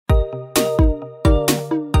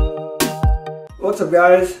What's up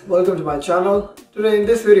guys, welcome to my channel. Today in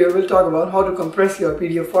this video we'll talk about how to compress your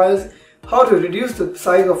PDF files, how to reduce the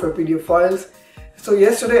size of your PDF files. So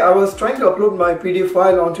yesterday I was trying to upload my PDF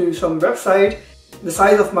file onto some website. The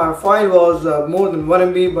size of my file was more than 1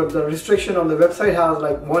 MB, but the restriction on the website has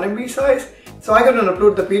like 1 MB size. So I couldn't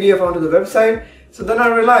upload the PDF onto the website. So then I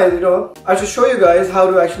realized, I should show you guys how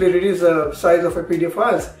to actually reduce the size of your PDF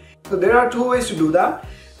files. So there are two ways to do that.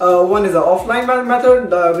 One is the offline method,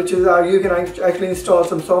 which is you can actually install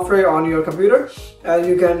some software on your computer and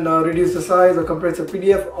you can reduce the size or compress the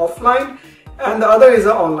PDF offline. And the other is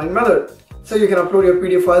the online method. So you can upload your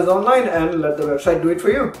PDF files online and let the website do it for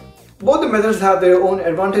you. Both the methods have their own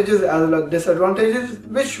advantages as well as disadvantages,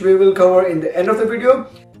 which we will cover in the end of the video.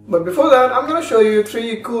 But before that, I'm going to show you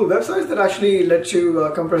 3 cool websites that actually let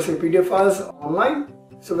you compress your PDF files online.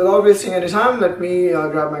 So without wasting any time, let me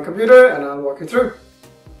grab my computer and I'll walk you through.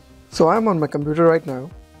 So I'm on my computer right now,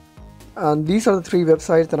 and these are the 3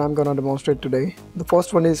 websites that I'm going to demonstrate today. The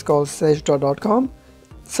first one is called Sejda.com,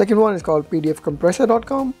 second one is called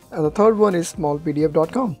pdfcompressor.com, and the third one is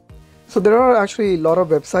smallpdf.com. So there are actually a lot of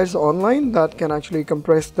websites online that can actually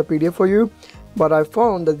compress the PDF for you, but I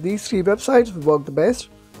found that these 3 websites work the best.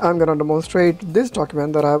 I'm going to demonstrate this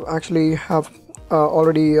document that I actually have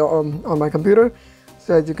already on my computer.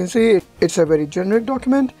 So as you can see, it's a very generic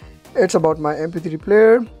document. It's about my MP3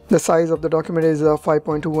 player. The size of the document is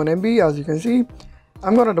 5.21 MB, as you can see.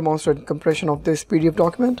 I'm going to demonstrate compression of this PDF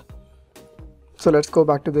document. So let's go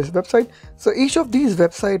back to this website. So each of these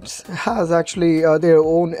websites has actually their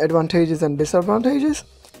own advantages and disadvantages,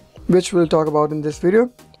 which we'll talk about in this video.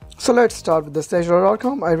 So let's start with the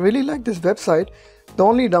Sejda.com. I really like this website. The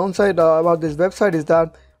only downside about this website is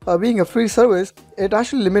that being a free service, it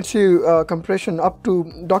actually limits you compression up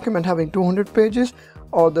to document having 200 pages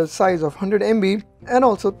or the size of 100 MB and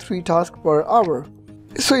also 3 tasks per hour.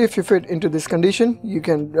 So if you fit into this condition, you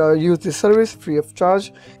can use this service free of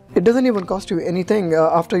charge. It doesn't even cost you anything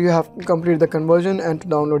after you have completed the conversion and to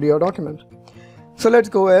download your document. So let's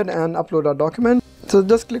go ahead and upload our document. So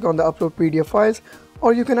just click on the upload PDF files,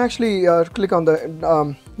 or you can actually click on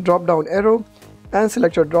the drop down arrow and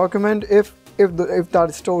select your document if that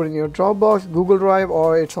is stored in your Dropbox, Google Drive,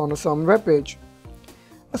 or it's on some web page.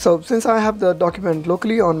 So since I have the document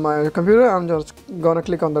locally on my computer, I'm just gonna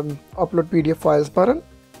click on the upload PDF files button.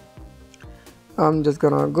 I'm just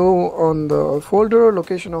gonna go on the folder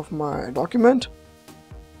location of my document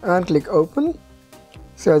and click open.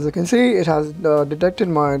 So as you can see, it has detected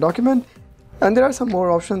my document, and there are some more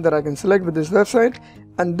options that I can select with this website,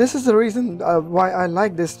 and this is the reason why I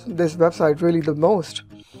like this website really the most,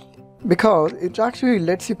 because it actually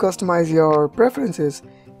lets you customize your preferences.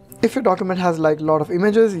 If your document has like a lot of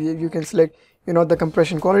images, you can select the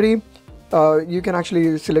compression quality. You can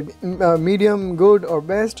actually select medium, good, or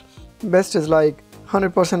best. Best is like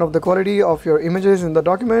 100% of the quality of your images in the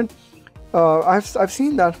document. I've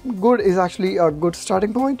seen that good is actually a good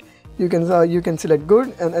starting point. You can select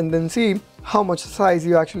good and then see how much size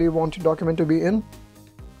you actually want your document to be in.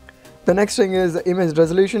 The next thing is the image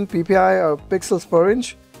resolution, PPI, or pixels per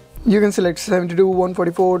inch. You can select 72,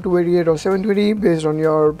 144, 288, or 720 based on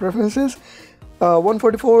your preferences.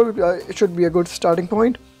 144 it should be a good starting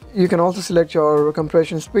point. You can also select your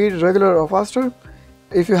compression speed, regular or faster.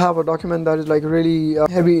 If you have a document that is like really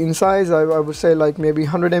heavy in size, I would say like maybe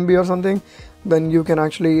 100 MB or something, then you can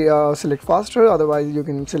actually select faster. Otherwise you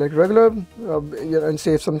can select regular and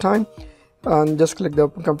save some time, and just click the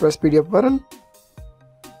compress PDF button.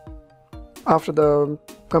 After the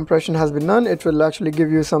compression has been done, it will actually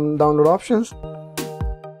give you some download options.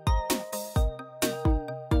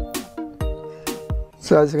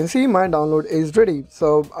 So as you can see, my download is ready.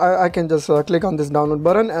 So I can just click on this download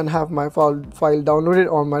button and have my file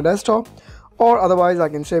downloaded on my desktop, or otherwise I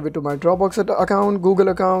can save it to my Dropbox account, Google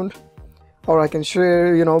account, or I can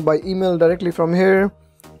share by email directly from here,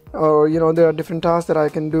 or there are different tasks that I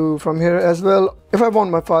can do from here as well. If I want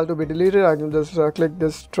my file to be deleted, I can just click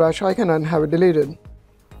this trash icon and have it deleted.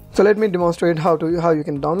 So let me demonstrate how you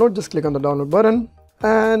can download. Just click on the download button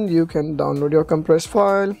and you can download your compressed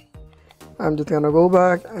file. I'm just gonna go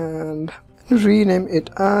back and rename it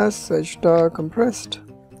as Sejda compressed.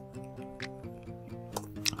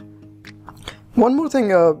 One more thing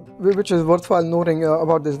which is worthwhile noting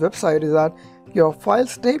about this website is that your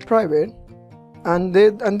files stay private, and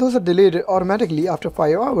those are deleted automatically after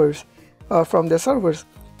 5 hours from their servers.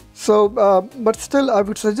 So but still I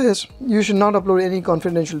would suggest you should not upload any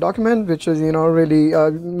confidential document which is really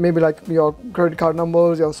maybe like your credit card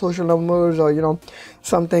numbers, your social numbers, or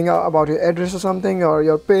something about your address or something, or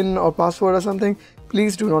your PIN or password or something.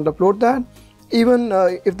 Please do not upload that. Even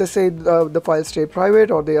if they say the files stay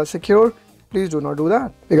private or they are secure, please do not do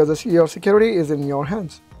that, because your security is in your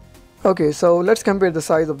hands. Okay, so let's compare the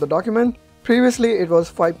size of the document. Previously it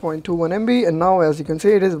was 5.21 MB, and now as you can see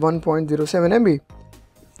it is 1.07 MB.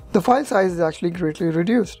 The file size is actually greatly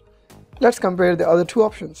reduced. Let's compare the other two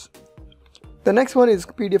options. The next one is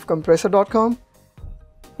pdfcompressor.com.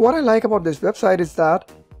 What I like about this website is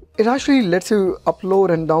that it actually lets you upload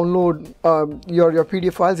and download your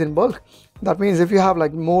PDF files in bulk. That means if you have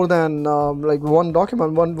like more than like one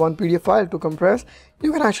document, one PDF file to compress,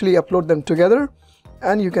 you can actually upload them together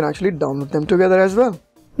and you can actually download them together as well.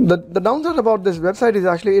 The downside about this website is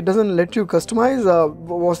actually it doesn't let you customize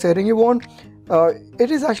what setting you want.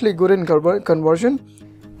 It is actually good in conversion.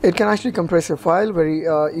 It can actually compress your file very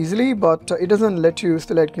easily, but it doesn't let you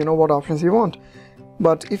select what options you want.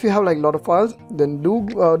 But if you have like a lot of files, then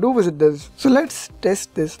do visit this. So let's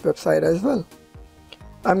test this website as well.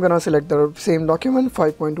 I'm gonna select the same document,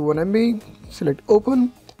 5.21 MB, select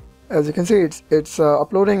open. As you can see, it's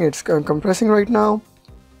uploading, it's compressing right now.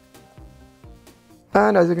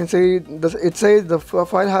 And as you can see, it says the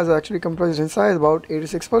file has actually compressed in size about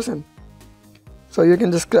 86%. So you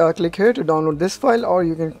can just click here to download this file, or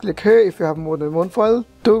you can click here if you have more than one file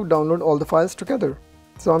to download all the files together.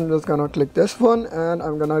 So I'm just gonna click this one and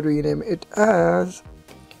I'm gonna rename it as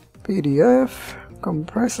PDF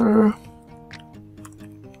Compressor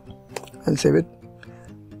and save it.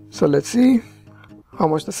 So let's see how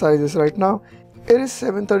much the size is right now. It is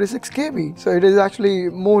 736 KB, so it is actually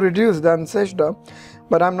more reduced than Sejda,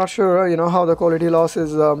 but I'm not sure how the quality loss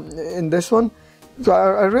is in this one. So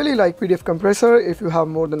I really like PDF Compressor if you have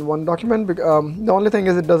more than one document. The only thing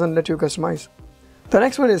is it doesn't let you customize. The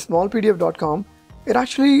next one is smallpdf.com. It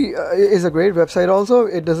actually is a great website also.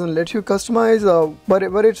 It doesn't let you customize, but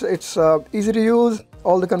it's easy to use.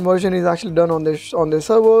 All the conversion is actually done on their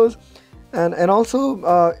servers, and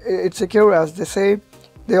also it's secure, as they say.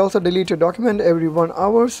 They also delete your document every 1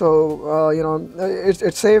 hour, so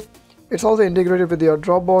it's safe. It's also integrated with your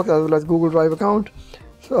Dropbox as well as Google Drive account.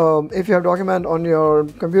 So if you have document on your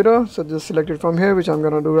computer, so just select it from here, which I'm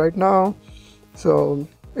gonna do right now. So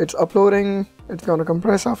it's uploading. It's gonna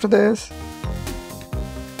compress after this.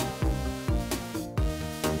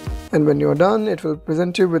 And when you're done, it will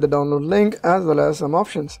present you with the download link as well as some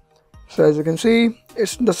options. So as you can see,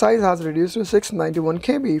 the size has reduced to 691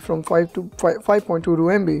 KB from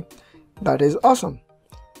 5.22 MB. That is awesome.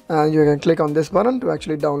 And you can click on this button to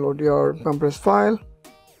actually download your compressed file.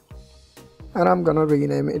 And I'm gonna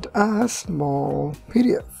rename it as small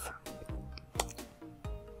PDF.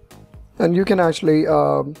 And you can actually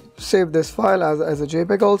save this file as a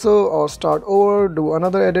JPEG also, or start over, do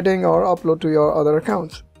another editing, or upload to your other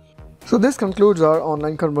accounts. So this concludes our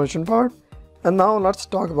online conversion part, and now let's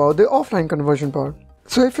talk about the offline conversion part.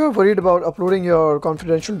 So if you're worried about uploading your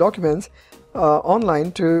confidential documents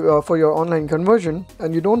online for your online conversion,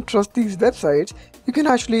 and you don't trust these websites, you can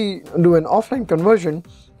actually do an offline conversion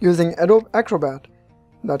using Adobe Acrobat.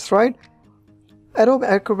 That's right. Adobe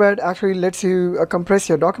Acrobat actually lets you compress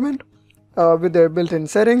your document with their built-in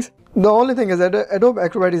settings. The only thing is that Adobe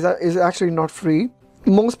Acrobat is actually not free.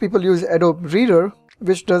 Most people use Adobe Reader,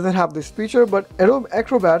 which doesn't have this feature, but Adobe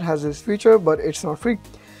Acrobat has this feature, but it's not free.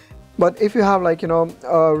 But if you have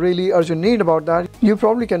a really urgent need about that, you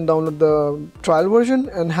probably can download the trial version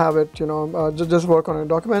and have it just work on a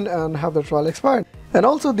document and have the trial expired. And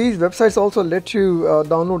also these websites also let you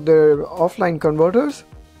download their offline converters.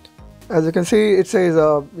 As you can see, it says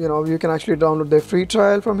you can actually download their free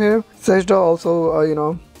trial from here. Sejda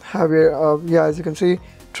also have your as you can see,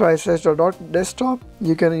 try Sejda.desktop.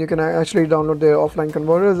 You can actually download their offline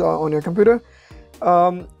converters on your computer,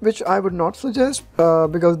 which I would not suggest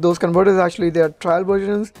because those converters actually, they are trial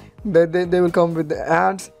versions. They will come with the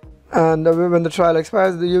ads, and when the trial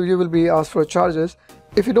expires, you will be asked for charges.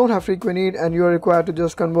 If you don't have frequent need and you are required to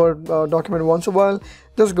just convert a document once a while,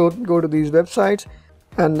 just go to these websites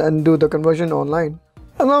and do the conversion online.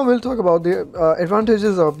 And now we'll talk about the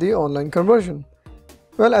advantages of the online conversion.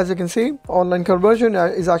 Well, as you can see, online conversion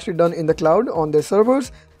is actually done in the cloud on their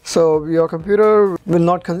servers. So your computer will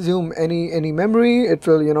not consume any memory. It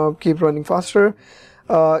will keep running faster.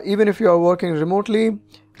 Even if you are working remotely,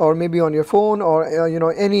 or maybe on your phone, or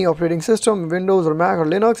any operating system, Windows or Mac or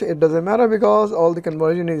Linux, it doesn't matter, because all the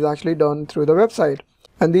conversion is actually done through the website.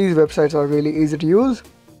 And these websites are really easy to use.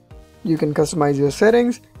 You can customize your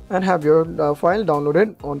settings and have your file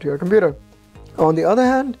downloaded onto your computer. On the other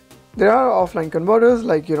hand, there are offline converters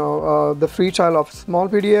like the free trial of small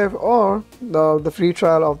PDF, or the free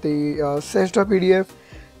trial of the Sejda PDF.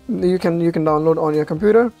 You can download on your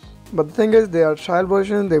computer. But the thing is, they are trial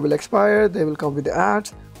versions. They will expire. They will come with the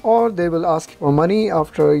ads, or they will ask for money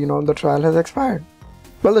after the trial has expired.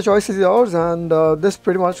 Well, the choice is yours, and this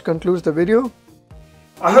pretty much concludes the video.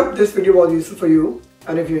 I hope this video was useful for you,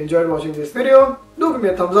 and if you enjoyed watching this video, do give me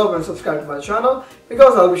a thumbs up and subscribe to my channel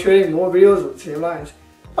because I'll be sharing more videos on the same lines.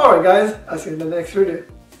 Alright guys, I'll see you in the next video.